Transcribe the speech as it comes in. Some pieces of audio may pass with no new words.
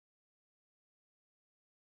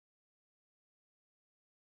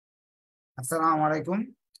আসসালামু আলাইকুম।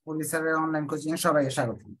 পুলিশের অনলাইন কোচিং এ সবাইকে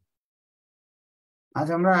স্বাগত। আজ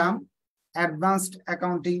আমরা অ্যাডভান্সড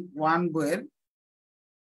অ্যাকাউন্টিং 1 বইয়ের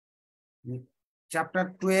চ্যাপ্টার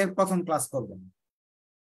 2 এর প্রথম ক্লাস করব।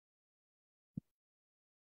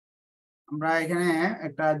 আমরা এখানে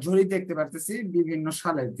একটা জরিপ দেখতে পারতেছি বিভিন্ন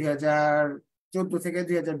সালে 2014 থেকে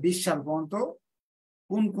 2020 সাল পর্যন্ত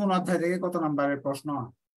কোন কোন অধ্যায় থেকে কত নম্বরের প্রশ্ন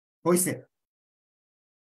হয়েছে।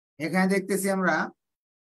 এখানে দেখতেছি আমরা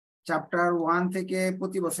চ্যাপ্টার 1 থেকে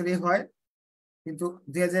প্রতি বছরই হয়, কিন্তু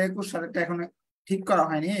 2021 সালেরটা এখন ঠিক করা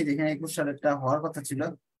হয়নি। এখানে 21 সালেরটা হওয়ার কথা ছিল,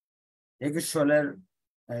 21 সালের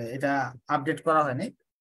এটা আপডেট করা হয়নি।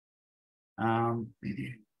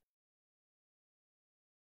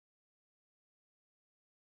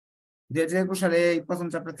 2021 সালে এই প্রথম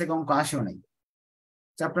চ্যাপ্টার থেকে অঙ্ক আসেও নাই।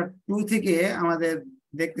 চ্যাপ্টার 2 থেকে আমাদের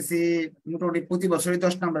দেখতেছি মোটামুটি প্রতি বছরই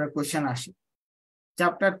 10 নম্বরের কোয়েশ্চেন আসে।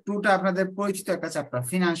 চ্যাপ্টার 2টা আপনাদের পরিচিত একটা চ্যাপ্টার,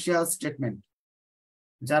 ফিনান্সিয়াল স্টেটমেন্ট।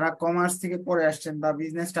 যারা কমার্স থেকে পড়ে আসছেন বা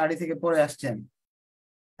বিজনেস স্টাডি থেকে পড়ে আসছেন,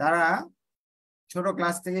 তারা ছোট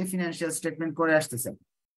ক্লাস থেকে ফিনান্সিয়াল স্টেটমেন্ট করে আসতেছেন।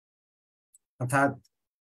 অর্থাৎ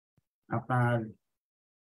আপনার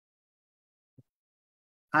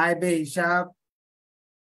আয় ব্যয় হিসাব,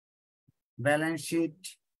 ব্যালেন্স শিট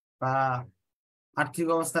বা আর্থিক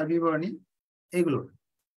অবস্থার বিবরণী, এগুলো।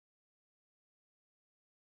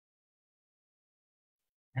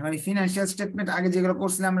 এখন এই ফিনান্সিয়াল স্টেটমেন্ট আগে যেগুলো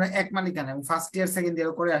করছিলাম আমরা এক মালিকানা এবং ফার্স্ট ইয়ার সেকেন্ড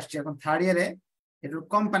ইয়ার করে আসছি, এখন থার্ড ইয়ারে এটা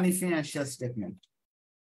কোম্পানি ফিনান্সিয়াল স্টেটমেন্ট।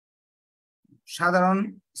 সাধারণ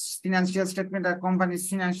ফিনান্সিয়াল স্টেটমেন্ট আর কোম্পানির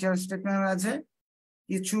ফিনান্সিয়াল স্টেটমেন্ট আছে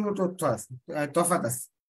কিছু তথ্য আছে, তফাৎ আছে,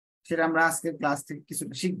 সেটা আমরা আজকে ক্লাস থেকে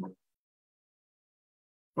কিছুটা শিখবো।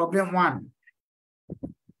 প্রবলেম 1,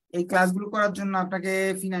 এই ক্লাসগুলো করার জন্য আপনাকে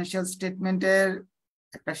ফিনান্সিয়াল স্টেটমেন্টের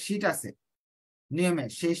একটা শীট আছে নিয়মে,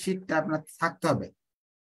 সেই শীটটা আপনার থাকতে হবে,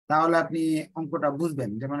 তাহলে আপনি অঙ্কটা বুঝবেন।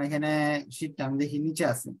 যেমন এখানে শীটটা আমি দেখি নিচে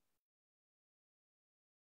আছে,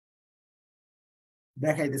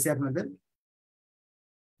 দেখাইতেছি আপনাদের।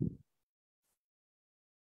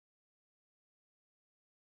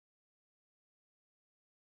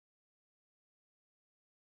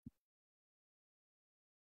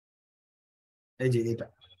 এই যে এটা,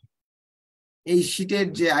 এই শীটের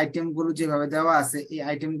যে আইটেম গুলো যেভাবে দেওয়া আছে, এই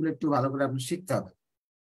আইটেম গুলো একটু ভালো করে আপনি শিখতে হবে।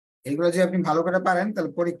 এগুলো যদি আপনি ভালো করে পারেন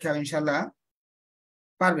তাহলে পরীক্ষা ইনশাল্লাহ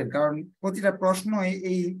পারবেন, কারণ প্রতিটা প্রশ্নই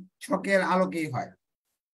এই ছকের আলোকেই হয়।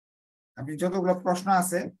 আপনি যতগুলো প্রশ্ন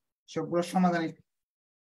আছে সবগুলো সমাধান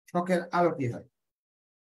ছকের আলোকেই হয়।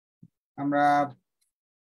 আমরা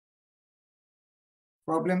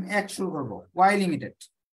প্রবলেম 1 শুরু করবো। Y limited.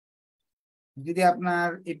 যদি আপনার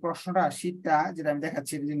এই প্রশ্নটা শীটটা যেটা আমি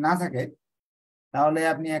দেখাচ্ছি যদি না থাকে, তাহলে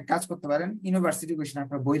আপনি এক কাজ করতে পারেন, ইউনিভার্সিটি কোয়েশ্চেন,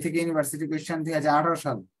 আপনার বই থেকে ইউনিভার্সিটি কোয়েশ্চেন 2018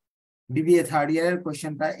 সাল বিবিএ থার্ড ইয়ারের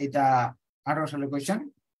কোয়েশ্চেনটা, এটা 18 সালের কোয়েশ্চেন,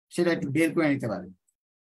 সেটা একটু বের করে নিতে পারেন।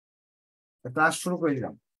 ক্লাস শুরু করে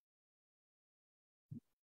দিলাম।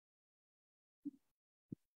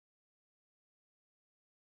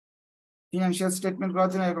 ফিনান্সিয়াল স্টেটমেন্ট করার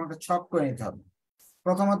জন্য এরকম একটা ছক করে নিতে হবে।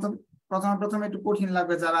 প্রথমে একটু কঠিন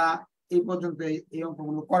লাগবে যারা এই পর্যন্ত এই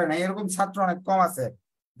অঙ্কগুলো করে নাই। এরকম ছাত্র অনেক কম আছে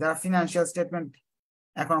যারা ফিনান্সিয়াল স্টেটমেন্ট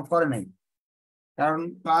এখনো করে নাই, কারণ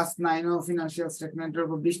ক্লাস 9 ফিনান্সিয়াল স্টেটমেন্টের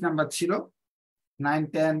উপর 20 নাম্বার ছিল, 9,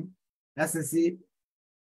 10, এসএসসি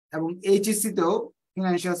এবং এইচএসসি তেও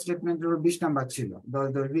ফিনান্সিয়াল স্টেটমেন্টের উপর 20 নাম্বার ছিল। 10,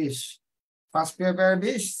 10, 20। ফার্স্ট পেপারে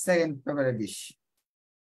 20, সেকেন্ড পেপারে 20।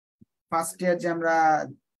 ফার্স্ট ইয়ার যে আমরা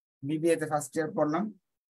বিবিএ তে ফার্স্ট ইয়ার পড়লাম,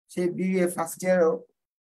 সেই বিবিএ ফার্স্ট ইয়ারও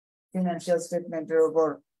ফিনান্সিয়াল স্টেটমেন্টের উপর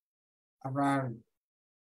আপনার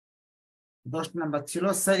 10 নাম্বার ছিল,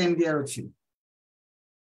 সেকেন্ড ইয়ারও ছিল।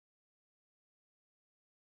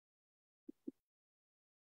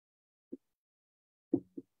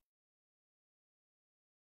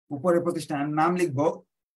 উপরে প্রতিষ্ঠানের নাম লিখবো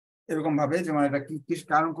এরকম ভাবে, যেমন এটা কি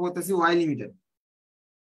কারণ করতেছি, ওয়াই লিমিটেড,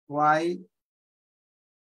 ওয়াই।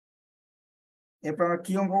 এরপর আমরা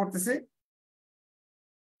কি অঙ্ক করতেছি,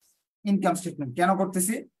 ইনকাম স্টেটমেন্ট। কেন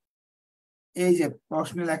করতেছি, এই যে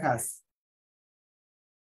প্রশ্নে লেখা আছে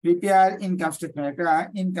প্রিপেয়ার ইনকাম স্টেটমেন্ট, একটা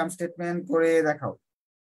ইনকাম স্টেটমেন্ট করে দেখাও।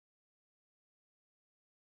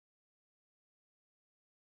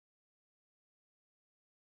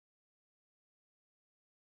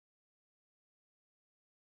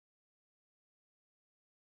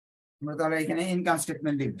 আমরা তাহলে এখানে ইনকাম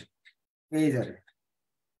স্টেটমেন্ট লিখব, এই যাবে।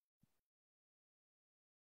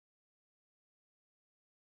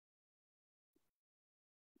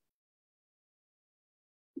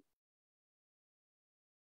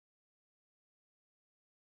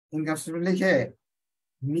 ইনকাম স্টেটমেন্ট লিখে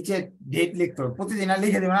নিচে ডেট লিখতে হবে, প্রতিদিন আর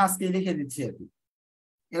লিখে দেবেন, আজকে লিখে দিচ্ছি আর কি।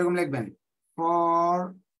 এরকম লিখবেন, for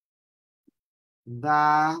the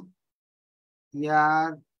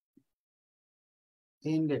year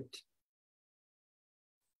ended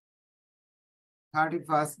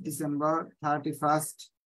 31st December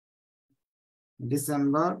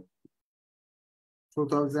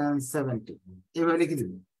 2017 এভাবে লিখে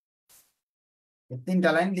দিব। তিনটা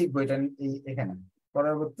লাইন লিখবো এটা এখানে।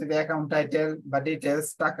 পরবর্তীতে অ্যাকাউন্ট টাইটেল বা ডিটেলস,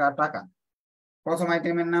 টাকা টাকা। প্রথম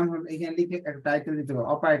আইটেমের নাম হলো, এখানে লিখে একটা টাইটেল দিতে হবে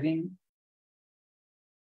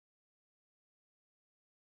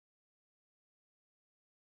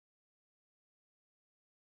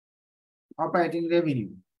অপারেটিং রেভিনিউ,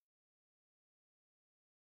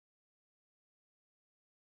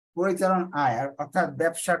 পরিচালন আয়, অর্থাৎ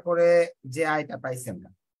ব্যবসা করে যে আয়টা পাইছেন না।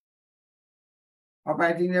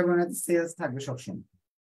 অপারেটিং রেভিনিউ সেলস থাকবে সবসময়।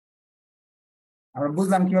 আমরা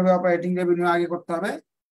বুঝলাম কিভাবে অপারেটিং রেভিনিউ আগে করতে হবে,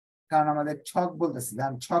 কারণ আমাদের ছক বলতেছি,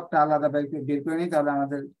 ছকটা আলাদা বের করে নিই, তাহলে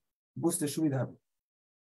আমাদের বুঝতে সুবিধা হবে।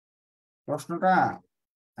 প্রশ্নটা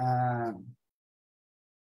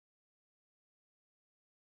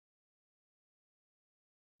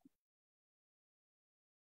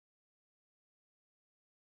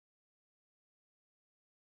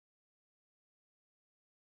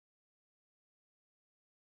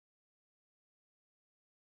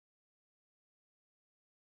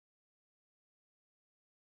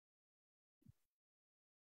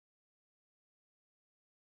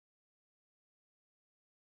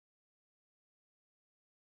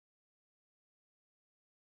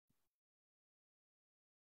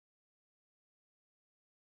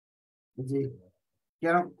যে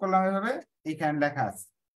কেন করলাম এভাবে, এখানে লেখা আছে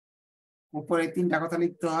উপরে তিনটা কথা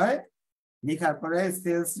লিখতে হয়, লেখার পরে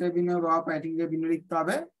সেলস রেভিনিউ বা অপারেটিং রেভিনিউ লিখতে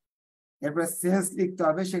হবে, এরপরে সেলস লিখতে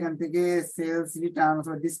হবে, সেখান থেকে সেলস রিটার্ন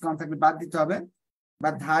অথবা ডিসকাউন্ট থাকলে বাদ দিতে হবে, বা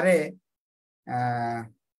ধারে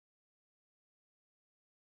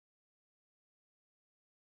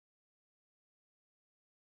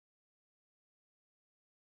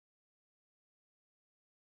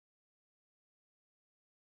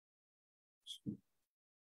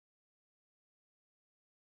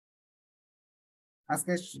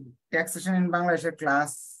আজকে ট্যাক্সেশন ইন বাংলাদেশের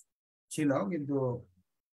ক্লাস ছিল, কিন্তু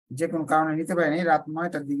যে কোনো কারণে নিতে পারিনি। রাত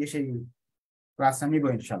 9টার দিকে সেই ক্লাসটা নিব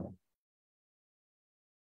ইনশাল্লাহ।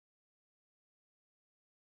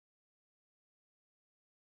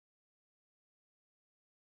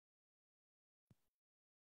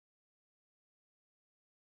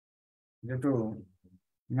 একটু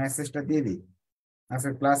মেসেজটা দিয়ে দিই,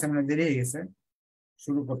 আজকে ক্লাস এমনি দেরি হয়ে গেছে,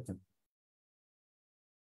 শুরু করতে।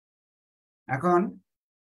 এখন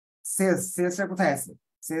সেলসটা কোথায় আছে?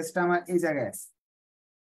 সেলসটা আমার এই জায়গায় আছে।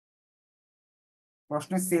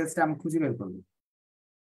 প্রশ্নের সেলসটা আমি খুঁজে বের করবো,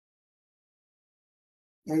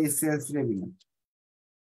 এই সেলস রেভিনিউ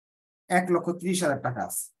 1,30,000 টাকা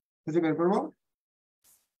আছে, খুঁজে বের করবো।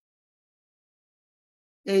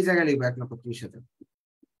 এই জায়গায় লিখবো 1,30,000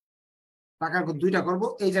 টাকার দুইটা করবো,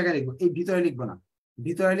 এই জায়গায় লিখবো, এই ভিতরে লিখবো না।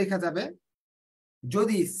 ভিতরে লেখা যাবে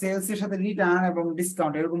যদি সেলস এর সাথে রিটার্ন এবং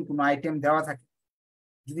ডিসকাউন্ট এরকম কোনো আইটেম দেওয়া থাকে।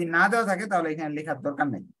 যদি না দেওয়া থাকে তাহলে এখানে লেখার দরকার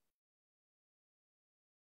নেই।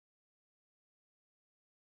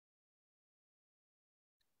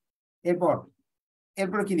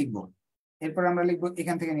 এরপর কি লিখবো? এরপর আমরা লিখবো,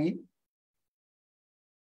 এখান থেকে নিই,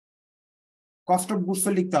 কস্ট অফ গুডস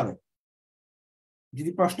লিখতে হবে।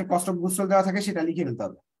 যদি প্রশ্নে কস্ট অফ গুডস দেওয়া থাকে সেটা লিখে ফেলতে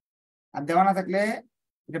হবে, আর দেওয়া না থাকলে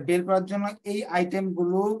এটা বের করার জন্য এই আইটেম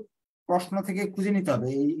গুলো প্রশ্ন থেকে খুঁজে নিতে হবে।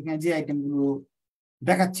 এই এখানে যে আইটেম গুলো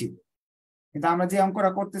দেখাচ্ছি, কিন্তু আমরা যে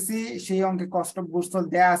অঙ্কটা করতেছি সেই অঙ্কে কস্ট অফ গুডস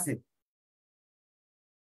দেওয়া আছে,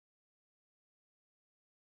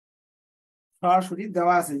 সরাসরি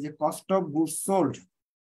দেওয়া আছে যে কস্ট অফ গুডস সোল্ড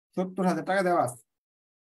 70,000 টাকা দেওয়া আছে।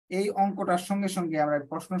 এই অঙ্কটার সঙ্গে সঙ্গে আমরা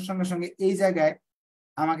প্রশ্নের সঙ্গে সঙ্গে এই জায়গায়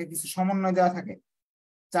আমাকে কিছু সমন্বয় দেওয়া থাকে,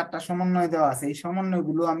 4টা সমন্বয় দেওয়া আছে, এই সমন্বয়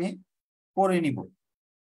গুলো আমি পড়ে নিব,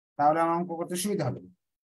 তাহলে আমার অঙ্ক করতে সুবিধা হবে।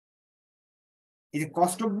 এই যে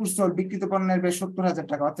কস্ট অফ গুডস সোল্ড, বিক্রিত পণ্যের ব্যয় 70,000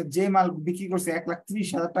 টাকা, অর্থাৎ যে মাল বিক্রি করছে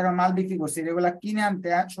 1,30,000 টাকার মাল বিক্রি করছে, এগুলা কিনে আনতে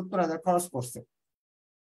 70,000 খরচ করছে।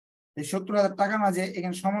 এই 70,000 টাকার মাঝে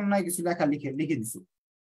এখানে সমন্বয় কিছু লেখা লিখে দিছি,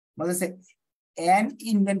 বলেছে an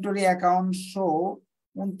inventory account show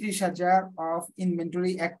 29,000 of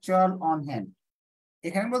inventory actual on hand।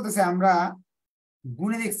 এখানে বলতেছে আমরা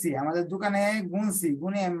গুনে দেখছি, আমাদের দোকানে গুনছি,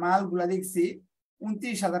 গুনে মালগুলা দেখছি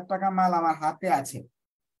 29,000 টাকা মাল আমার হাতে আছে।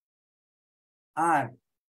 আর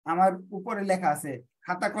আমার উপরে লেখা আছে,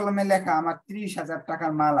 খাতা কলমে লেখা আমার 30,000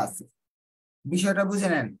 টাকার মাল আছে। বিষয়টা বুঝে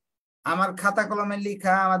নেন, আমার খাতা কলমে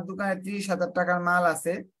লেখা আমার দোকানে 30,000 টাকার মাল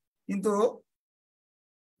আছে, কিন্তু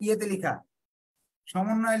ইয়েতে লেখা,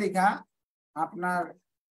 সমন্বয় লেখা আপনার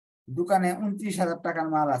দোকানে 29,000 টাকার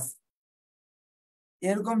মাল আছে।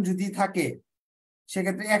 এরকম যদি থাকে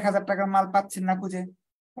সেক্ষেত্রে 1000 টাকার মাল পাচ্ছেন না খুঁজে,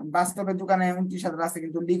 বাস্তবে দোকানে 29,000 আছে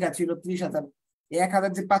কিন্তু লিখা ছিল 30,000।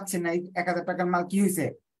 1000 যে পাচ্ছেন না, এই 1000 টাকার মাল কি হয়েছে,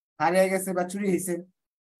 হারিয়ে গেছে বা চুরি হয়েছে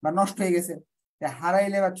বা নষ্ট হয়ে গেছে।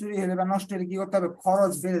 হারাইলে বা চুরি হলে বা নষ্ট হলে কি করতে হবে,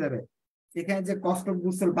 খরচ বেড়ে যাবে। এখানে যে কস্ট অফ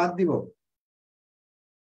গুডস সোল্ড বাদ দিব,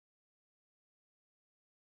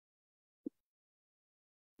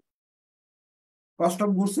 কস্ট অফ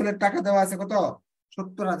গুডস সোল্ড এর টাকা দেওয়া আছে কত,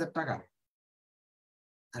 70,000 টাকা।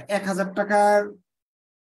 আর 1000 টাকার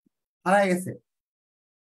হারাই গেছে,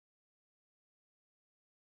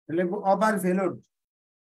 তাহলে over valued,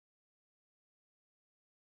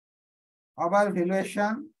 over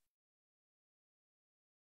valuation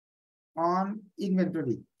on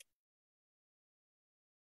inventory.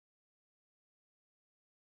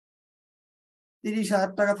 30,000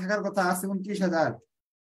 টাকা থাকার কথা, আছে 29,000।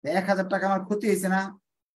 1000 টাকা আমার ক্ষতি হয়েছে না,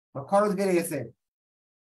 খরচ বেড়ে গেছে।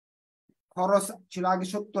 খরচ ছিল আগে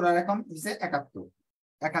 70 আর এখন হয়েছে 71,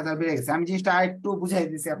 1000 বেড়ে গেছে। আমি জিনিসটা আরেকটু বুঝাই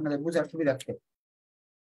দিচ্ছি আপনাদের বোঝার সুবিধার্থে।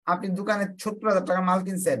 আপনি দোকানে 70,000 টাকার মাল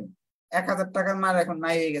কিনছেন, 1000 টাকার মাল এখন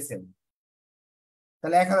নাই হয়ে গেছে,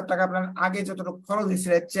 তাহলে 1000 টাকা আপনার আগে যতটুকু খরচ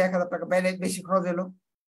হয়েছিল এর চেয়ে 1000 টাকা বাইরে বেশি খরচ হলো,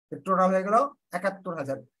 টোটাল হয়ে গেল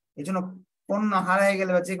 71,000। এই জন্য পণ্য হারিয়ে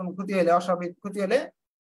গেলে বা যে কোনো ক্ষতি হলে, অস্বাভাবিক ক্ষতি হলে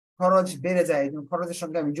খরচ বেড়ে যায়, এই জন্য খরচের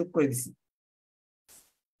সঙ্গে আমি যোগ করে দিছি।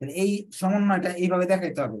 এই সমন্বয়টা এইভাবে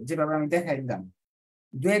দেখাইতে হবে যেভাবে আমি দেখাই দিলাম।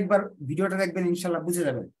 দু একবার ভিডিওটা দেখবেন, ইনশাল্লাহ বুঝে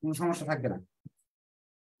যাবেন, কোনো সমস্যা থাকবে না।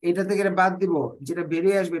 এটা থেকে বাদ দিব, যেটা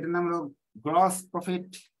বেরিয়ে আসবে এটার নাম হলো গ্রস প্রফিট,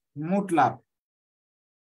 মোট লাভ।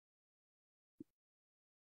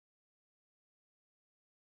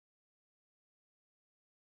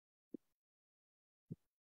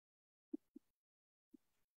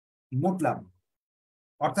 মোট লাভ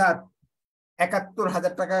অর্থাৎ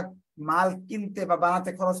 71,000 টাকা মাল কিনতে বা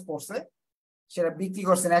বানাতে খরচ পড়ছে, সেটা বিক্রি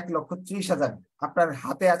করছেন 1,30,000, আপনার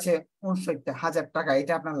হাতে আছে 59,000 টাকা,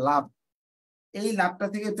 এটা আপনার লাভ। এই লাভটা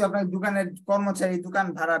থেকে তো আপনার দোকানের কর্মচারী, দোকান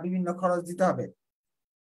ভাড়া, বিভিন্ন খরচ দিতে হবে।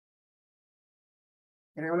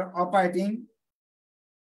 এটা হলো অপারেটিং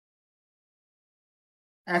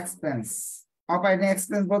এক্সপেন্স। অপারেটিং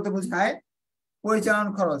এক্সপেন্স বলতে বোঝায় পরিচালন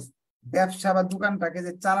খরচ, ব্যবসা বা দোকানটাকে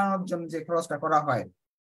যে চালানোর জন্য যে খরচটা করা হয়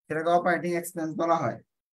সেটাকে অপারেটিং এক্সপেন্স বলা হয়।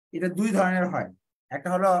 এটা দুই ধরনের হয়, একটা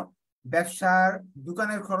হলো ব্যবসার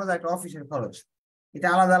দোকানের খরচ, একটা অফিসের খরচ। এটা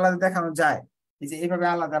আলাদা আলাদা দেখানো যায়, এই যে এইভাবে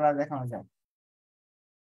আলাদা আলাদা দেখানো যায়।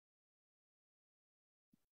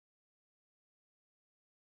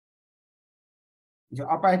 যে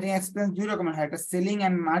অপারেটিং এক্সপেন্স দুই রকমের হয়, একটা selling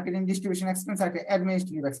and marketing distribution expense আর একটা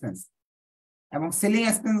অ্যাডমিনিস্ট্রেটিভ এক্সপেন্স। এবং সেলিং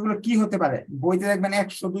এক্সপেন্স গুলো কি হতে পারে, বইতে দেখবেন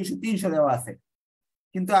 100, 200, 300 দেওয়া আছে,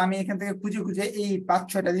 কিন্তু আমি এখান থেকে খুঁজে খুঁজে এই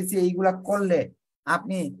 5-6টা দিচ্ছি। এইগুলা করলে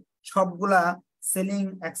আপনি সবগুলা সেলিং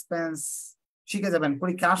এক্সপেন্স শিখে যাবেন,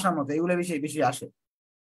 পরীক্ষা আসার মতো এগুলো বেশি বেশি আসে।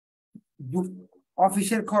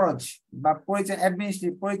 অফিসের খরচ বা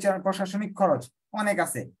অ্যাডমিনিস্ট্রেটিভ পরিচালনা প্রশাসনিক খরচ অনেক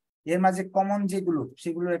আছে, এর মাঝে কমন যেগুলো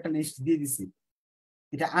সেগুলোর একটা লিস্ট দিয়ে দিচ্ছি।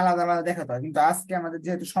 এটা আলাদা আলাদা দেখাতে হয়, কিন্তু আজকে আমাদের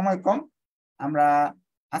যেহেতু সময় কম, আমরা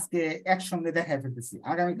আজকে একসঙ্গে দেখাই ফেলতেছি,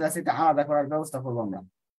 আগামী ক্লাসে এটা আলাদা করার ব্যবস্থা করবো আমরা।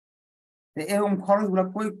 এরকম খরচগুলো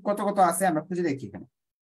কত কত আছে আমরা খুঁজে দেখি। এখানে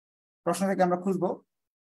প্রশ্ন থেকে আমরা খুঁজবো।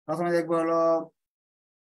 প্রথমে দেখবো হলো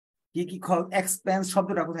কি কি এক্সপেন্স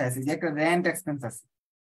শব্দটা কোথায় আছে, যে একটা রেন্ট এক্সপেন্স আছে,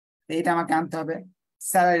 এটা আমাকে আনতে হবে।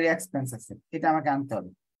 স্যালারি এক্সপেন্স আছে, এটা আমাকে আনতে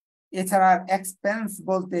হবে। এছাড়া এক্সপেন্স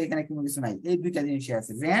বলতে এখানে কোনো কিছু নাই, এই দুইটা জিনিসই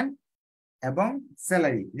আছে, রেন্ট এবং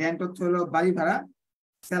স্যালারি। রেন্ট হচ্ছে হলো বাড়ি ভাড়া,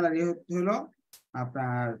 স্যালারি হচ্ছে হলো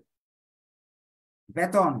আপনার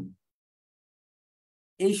বেতন।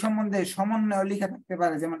 এই সম্বন্ধে সমন্বয় লেখা থাকতে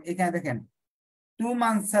পারে, যেমন এখানে দেখেন 2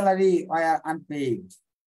 months স্যালারি আনপেইড,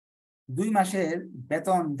 2 মাসের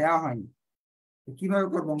বেতন দেওয়া হয়নি। কিভাবে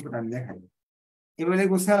করবো অঙ্কটা আমি দেখাই। এবার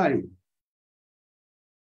লিখবো স্যালারি,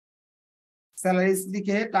 স্যালারি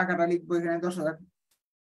লিখে টাকাটা লিখবো এখানে 10,000,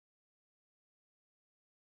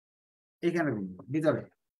 এখানে ভিতরে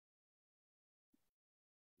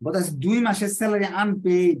বলতেছে 2 মাসের salary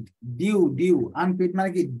unpaid, due, due unpaid মানে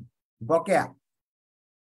কি, বকেয়া।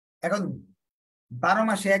 এখন 12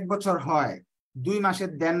 মাসে 1 বছর হয়, 2 মাসের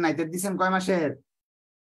দেন নাই, তো দিচ্ছেন কয় মাসের,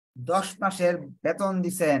 10 মাসের বেতন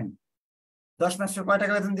দিছেন। 10 মাসের কয়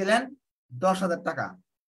টাকা বেতন দিলেন, 10,000 টাকা।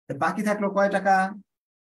 বাকি থাকলো কয় টাকা,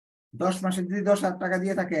 10 মাসে যদি 10,000 টাকা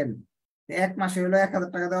দিয়ে থাকেন, 1 মাসে হলো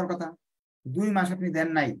 1,000 টাকা দেওয়ার কথা, 2 মাস আপনি দেন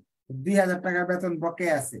নাই, 2,000 টাকার বেতন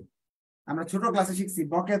বকেয়া আছে। আমরা ছোট ক্লাসে শিখছি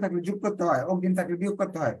বকেয়া থাকলে যোগ করতে হয়, অগ্রিম থাকলে বিয়োগ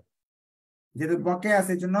করতে হয়। যেহেতু বকেয়া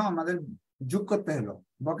আছে এই জন্য আমাদের যোগ করতে হলো,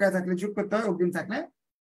 বকেয়া থাকলে যোগ করতে হয়, অগ্রিম থাকলে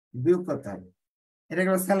বিয়োগ করতে হয়। এটা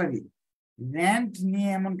গেল স্যালারি। রেন্ট নিয়ে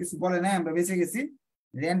এমন কিছু বলে নাই, আমরা বেঁচে গেছি,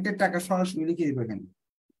 রেন্টের টাকা সরাসরি লিখে দিব এখানে।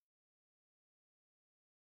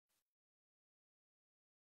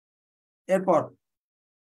 এরপর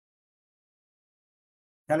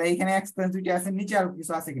তাহলে এইখানে এক্সপেন্স দুইটা আছে, নিচে আর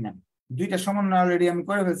কিছু আছে কিনা? দুইটা সমন্বয় অলরেডি আমি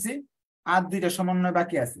করে ফেলছি, আর দুইটা সমন্বয়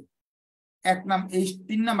বাকি আছে। এই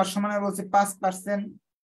 3 নাম্বার সমন্বয় বলছে 5%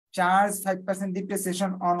 charge, 5%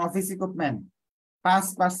 depreciation on office equipment.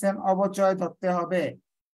 5% অবচয় ধরতে হবে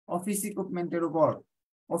অফিস ইকুইপমেন্টের উপর।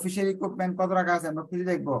 অফিসের ইকুইপমেন্ট কত টাকা আছে আমরা খুঁজে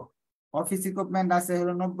দেখবো। অফিস ইকুইপমেন্ট আছে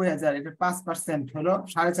হলো 90,000, এটা 5% হলো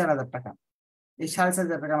 4,500 টাকা। এই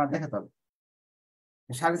 4,500 টাকা আমার দেখাতে হবে।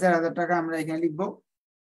 4,500 টাকা আমরা এখানে লিখবো।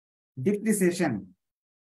 ডিপ্রিসিয়েশন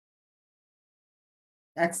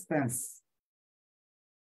এক্সপেন্স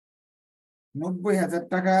 90,000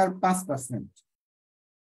 টাকার 5%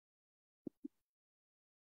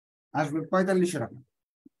 আসবে 4,500 টাকা।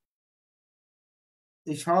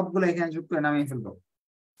 এই সবগুলো এখানে যোগ করে নামিয়ে ফেলবো।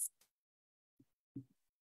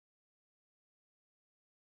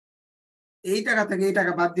 এই টাকা থেকে এই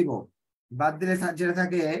টাকা বাদ দিব, বাদ দিলে যেটা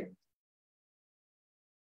থাকে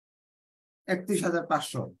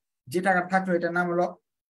 31,500। যে টাকা থাকলো এটার নাম হলো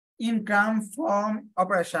ইনকাম ফ্রম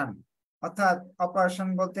অপারেশন। অর্থাৎ অপারেশন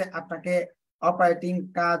বলতে আপনাকে অপারেটিং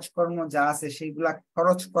কাজকর্ম যা আছে সেইগুলা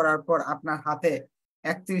খরচ করার পর আপনার হাতে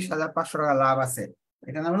 31,500 টাকা লাভ আছে,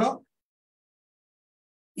 এটা নাম হলো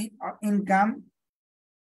ইনকাম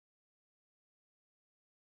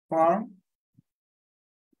ফ্রম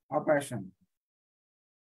অপারেশন।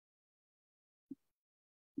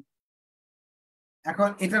 এখন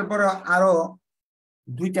এটার পরে আরো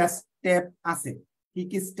দুইটা স্টেপ আছে। কি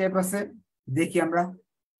কি স্টেপ আছে দেখি আমরা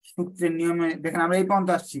সূত্রের নিয়মে। দেখেন আমরা এই পর্যন্ত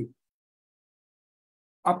আসছি,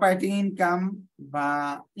 অপারেটিং ইনকাম বা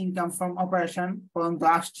ইনকাম ফ্রম অপারেশন পর্যন্ত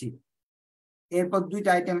আসছি। এরপর দুইটা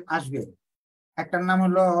আইটেম আসবে, একটার নাম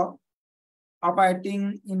হলো অপারেটিং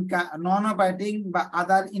ইনকাম, নন অপারেটিং বা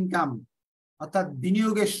আদার ইনকাম, অর্থাৎ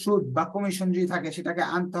বিনিয়োগের সুদ বা কমিশন যদি থাকে সেটাকে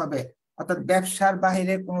আনতে হবে। অর্থাৎ ব্যবসার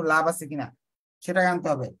বাহিরে কোনো লাভ আছে কিনা সেটাকে আনতে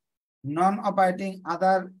হবে। নন অপারেটিং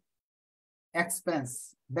আদার এক্সপেন্স,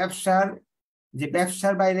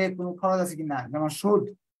 ব্যবসার বাইরে কোনো খরচ আছে কিনা, যেমন সুদ,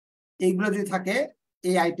 এইগুলো যদি থাকে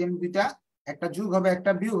এই আইটেম দুইটা একটা যোগ হবে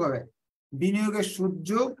একটা বিয়োগ হবে। বিনিয়োগের সুদ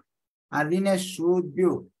যোগ আর ঋণের সুদ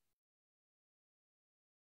বিয়োগ।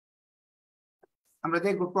 আমরা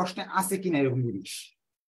দেখবো প্রশ্নে আছে কিনা এরকম জিনিস।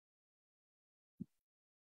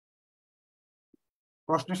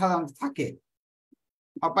 প্রশ্নে সাধারণত থাকে।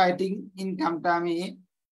 অপারেটিং ইনকামটা আমি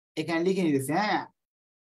এখানে লিখে নিতেছি, হ্যাঁ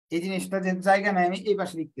এই জিনিসটা যে জায়গা নেই আমি এই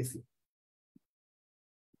পাশে লিখতেছি।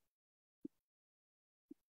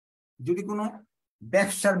 যদি কোনো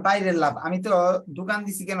ব্যবসার বাইরের লাভ, আমি তো দোকান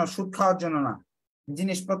দিছি কেন সুদ খাওয়ার জন্য না,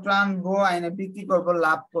 জিনিসপত্র আনবো আইনে বিক্রি করব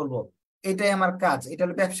লাভ করব, এটাই আমার কাজ, এটা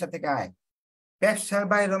হলো ব্যবসা থেকে আয়। ব্যবসার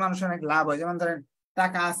বাইরে মানুষের অনেক লাভ হয়, যেমন ধরেন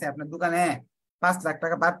টাকা আছে আপনার দোকানে 5 লাখ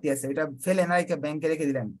টাকা বাড়তি আছে, এটা ফেলে না রেখে ব্যাংকে রেখে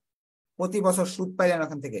দিলেন, প্রতি বছর সুদ পাইলেন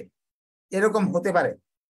ওখান থেকে, এরকম হতে পারে।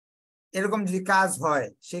 এরকম যদি কাজ হয়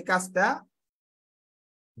সেই কাজটা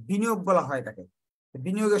বিনিয়োগ বলা হয় এটাকে।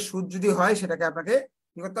 বিনিয়োগের সুদ যদি হয় সেটাকে আপনাকে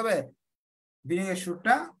কি করতে হবে, বিনিয়োগের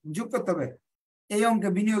সুদটা যোগ করতে হবে। এই অঙ্কে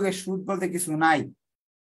বিনিয়োগের সুদ বলতে কিছু নাই।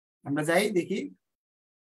 আমরা যাই দেখি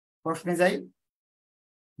প্রশ্নে যাই,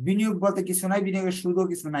 বিনিয়োগ বলতে কিছু নাই, বিনিয়োগের সুদও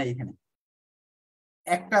কিছু নাই এখানে।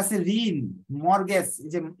 একটা আছে ঋণ, মর্গেজ,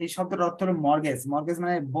 যে এই শব্দটার অর্থ হলো মর্গেজ। মর্গেজ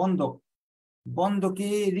মানে বন্ধক, বন্ধকি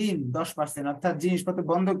ঋণ 10%, অর্থাৎ জিনিসপত্র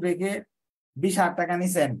বন্ধক রেখে 20,000 টাকা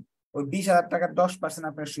নিছেন, ওই 20,000 টাকার 10%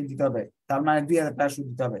 আপনার সুদ দিতে হবে, তার মানে 2,000 টাকা সুদ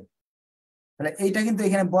দিতে হবে। তাহলে এইটা কিন্তু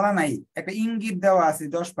এখানে বলা নাই, একটা ইঙ্গিত দেওয়া আছে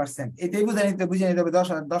 10%, এটাই বুঝে নিতে হবে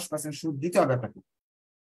 10% সুদ দিতে হবে আপনাকে,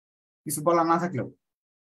 কিছু বলা না থাকলেও।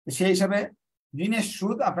 সেই হিসাবে ঋণের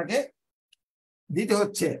সুদ আপনাকে দিতে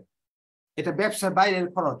হচ্ছে, এটা ব্যবসার বাইরের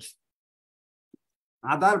খরচ।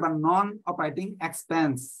 আদার বা নন অপারেটিং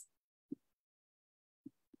এক্সপেন্স,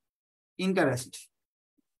 ইন্টারেস্ট।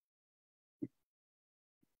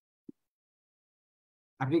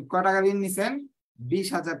 আপনি কয় টাকা ঋণ নিছেন,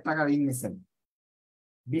 20,000 টাকা ঋণ নিছেন,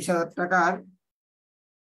 20,000 টাকার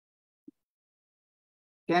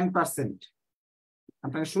 10%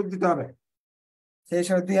 আপনাকে সুদ দিতে হবে, সেই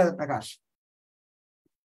হিসাবে 2,000 টাকা আসে।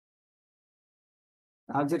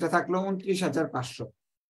 আর যেটা থাকলো 29,500।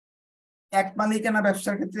 এক মালিকানা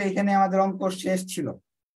ব্যবসার ক্ষেত্রে এখানে আমাদের অঙ্ক শেষ ছিল,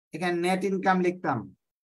 এখানে নেট ইনকাম লিখতাম,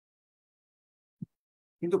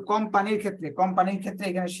 কিন্তু কোম্পানির ক্ষেত্রে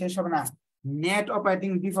এখানে শেষ হবে না, নেট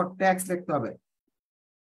অপারেটিং বিফোর ট্যাক্স লিখতে হবে।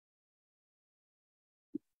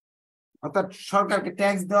 অর্থাৎ সরকারকে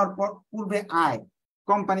ট্যাক্স দেওয়ার পূর্বে আয়,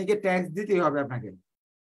 কোম্পানিকে ট্যাক্স দিতেই হবে আপনাকে।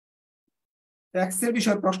 ট্যাক্সের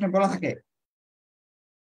বিষয় প্রশ্নে বলা থাকে,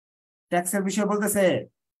 ট্যাক্সের বিষয় বলতেছে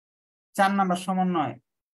 4 নাম্বার সমন্বয়,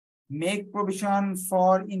 make provision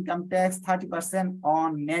for income tax 30% on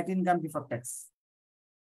net income before tax.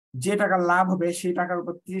 যে টাকা লাভ হবে সেই টাকার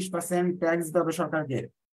উপর 30% ট্যাক্স দিতে হবে সরকারকে।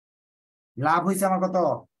 লাভ হয়েছে আমার কত,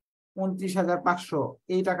 29,500,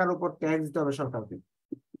 এই টাকার উপর ট্যাক্স দিতে হবে সরকারকে।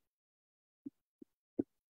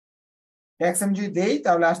 ট্যাক্স আমি যদি দেই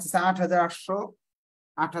তাহলে আসতেছে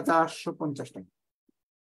 8,850 টাকা।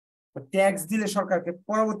 ট্যাক্স দিলে সরকারকে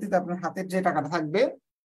পরবর্তীতে আপনার হাতের যে টাকাটা থাকবে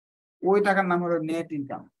ওই টাকার নাম হলো নেট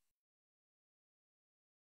ইনকাম।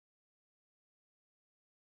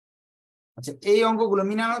 আচ্ছা, এই অঙ্কগুলো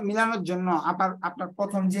মিলানোর জন্য আপনার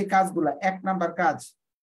প্রথম যে কাজগুলো, 1 নাম্বার কাজ,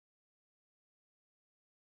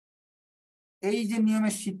 এই যে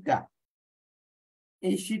নিয়মের শীটটা,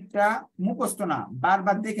 এই শীটটা মুখস্থ না,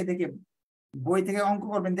 বারবার দেখে দেখে বই থেকে অঙ্ক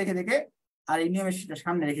করবেন দেখে দেখে, আর এই নিয়মের শীটটা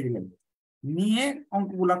সামনে রেখে দিবেন, নিয়ে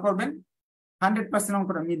অঙ্কগুলা করবেন, 100%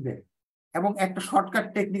 অঙ্কটা মিলবে। এবং একটা শর্টকাট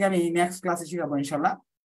টেকনিক আমি নেক্সট ক্লাসে শিখাবো ইনশাল্লাহ।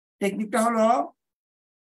 টেকনিকটা হলো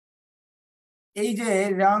এই যে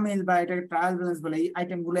রেওয়া মিল বা এটাকে ট্রায়াল ব্যালেন্স বলে, এই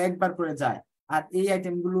আইটেম গুলো একবার করে যায় আর এই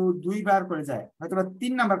আইটেম গুলো 2বার করে যায়, হয়তো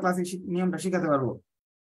 3 নাম্বার ক্লাসে নিয়মটা শিখাতে পারবো।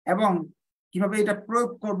 এবং কিভাবে এটা প্রয়োগ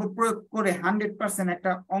করবো, প্রয়োগ করে 100%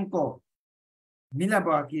 একটা অঙ্ক মিলাবো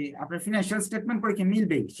আর কি, আপনার ফিনান্সিয়াল স্টেটমেন্ট পরীক্ষা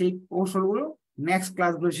মিলবেই, সেই কৌশলগুলো নেক্সট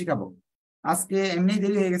ক্লাসগুলো শিখাবো। আজকে এমনি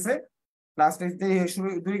দেরি হয়ে গেছে, ক্লাসটা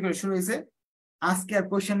দেরি করে শুরু হয়েছে। আজকে আর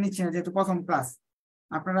কোয়েশ্চেন নিচ্ছি না, যেহেতু প্রথম ক্লাস।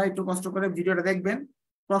 আপনারা একটু কষ্ট করে ভিডিওটা দেখবেন,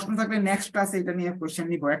 প্রশ্ন থাকলে নেক্সট ক্লাসে এটা নিয়ে কোয়েশ্চেন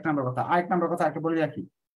নিবো। 1 নাম্বার কথা। আরেক নাম্বার কথা একটা বলে রাখি,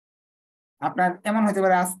 আপনার এমন হতে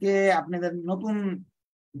পারে আজকে আপনাদের নতুন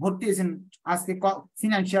ভর্তি হয়েছেন, আজকে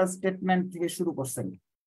ফিনান্সিয়াল স্টেটমেন্ট থেকে শুরু করছেন,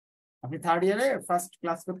 আপনি 3rd ইয়ারে ফার্স্ট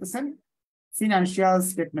ক্লাস করতেছেন, ফিনান্সিয়াল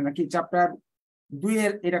স্টেটমেন্ট কি চ্যাপ্টার 2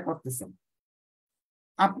 এর এটা করতেছেন।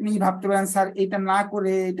 আপনি ভাবতে পারেন স্যার এটা না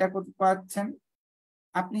করে এটা করতে পারছেন,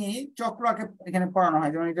 আপনি চক্র আঁকে এখানে পড়ানো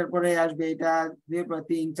হয়, যেমন এটার পরে আসবে এটা 2 পরে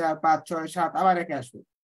 3 4 5 6 7 আবার একে আসবে।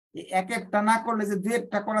 এই এক একটা না করলে যে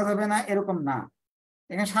 2-একটা করা যাবে না এরকম না,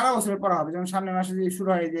 এখানে সারা বছর পড়া হবে। যেমন সামনের মাসে যদি শুরু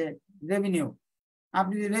হয় যে রেভিনিউ,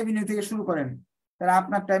 আপনি যদি রেভিনিউ থেকে শুরু করেন তাহলে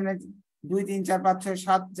আপনার টাইমে 2 3 4 5 6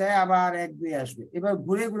 7 যায়, আবার 1 2 আসবে, এবার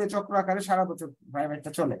ঘুরে ঘুরে চক্র আকারে সারা বছর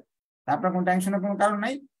প্রাইভেটটা চলে। আপনার কোনো টেনশনের কোনো কারণ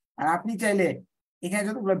নাই। আর আপনি চাইলে এখানে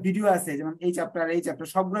যতগুলো ভিডিও আছে, যেমন এই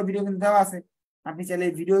চ্যাপ্টার সবগুলো ভিডিও কিন্তু দেওয়া আছে, আপনি চাইলে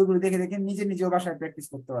এই ভিডিওগুলো দেখে দেখে নিজেও বাসায় প্র্যাকটিস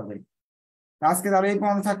করতে পারবেন। আজকে তাহলে এই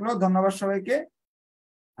পর্যন্ত থাকলো, ধন্যবাদ সবাইকে।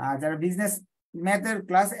 আর যারা বিজনেস ম্যাথের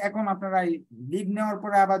ক্লাস এখন আপনারা লিভ নেওয়ার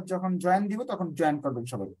পরে আবার যখন জয়েন দিব তখন জয়েন করবেন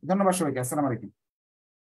সবাই। ধন্যবাদ সবাইকে, আসসালামু আলাইকুম।